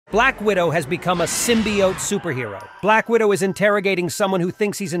Black Widow has become a symbiote superhero. Black Widow is interrogating someone who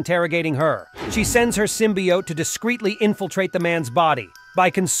thinks he's interrogating her. She sends her symbiote to discreetly infiltrate the man's body. By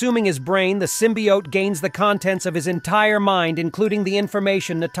consuming his brain, the symbiote gains the contents of his entire mind, including the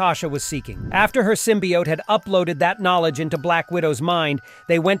information Natasha was seeking. After her symbiote had uploaded that knowledge into Black Widow's mind,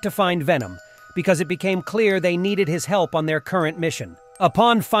 they went to find Venom, because it became clear they needed his help on their current mission.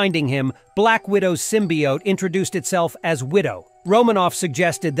 Upon finding him, Black Widow's symbiote introduced itself as Widow. Romanoff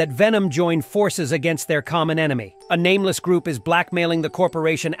suggested that Venom join forces against their common enemy. A nameless group is blackmailing the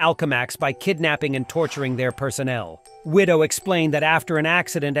corporation Alchemax by kidnapping and torturing their personnel. Widow explained that after an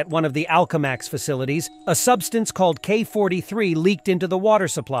accident at one of the Alchemax facilities, a substance called K-43 leaked into the water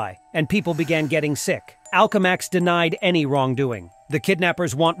supply, and people began getting sick. Alchemax denied any wrongdoing. The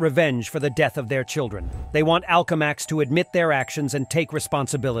kidnappers want revenge for the death of their children. They want Alchemax to admit their actions and take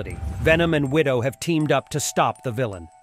responsibility. Venom and Widow have teamed up to stop the villain.